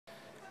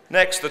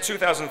Next, the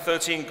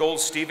 2013 Gold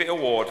Stevie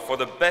Award for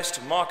the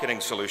Best Marketing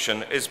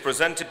Solution is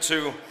presented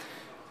to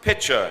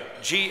Pitcher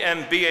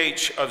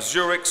GmbH of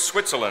Zurich,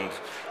 Switzerland,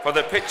 for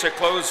the Pitcher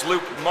Closed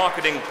Loop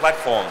Marketing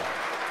Platform.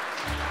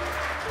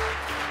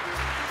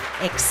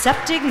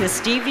 Accepting the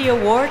Stevie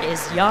Award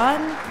is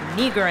Jan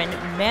Nygren,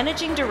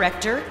 Managing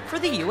Director for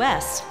the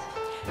U.S.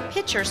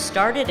 Pitcher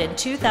started in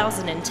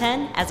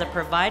 2010 as a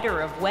provider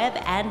of web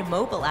and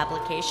mobile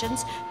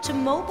applications to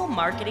mobile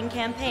marketing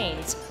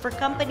campaigns for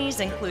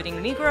companies including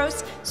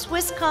Migros,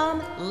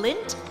 Swisscom,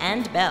 Lindt,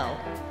 and Bell.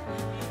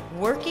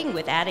 Working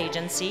with ad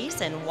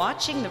agencies and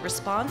watching the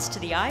response to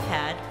the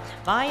iPad,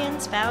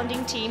 Vian's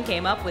founding team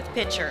came up with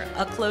Pitcher,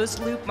 a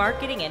closed-loop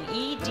marketing and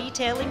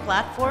e-detailing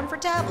platform for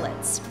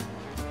tablets.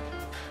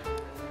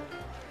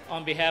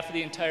 On behalf of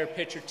the entire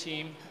Pitcher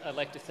team, I'd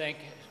like to thank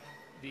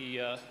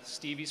the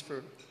Stevies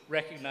for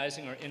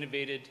recognizing our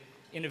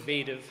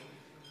innovative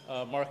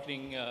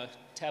marketing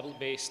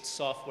tablet-based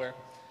software.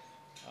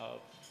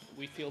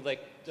 We feel like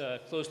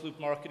closed-loop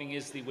marketing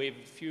is the wave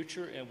of the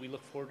future, and we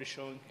look forward to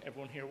showing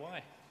everyone here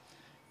why.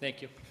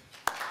 Thank you.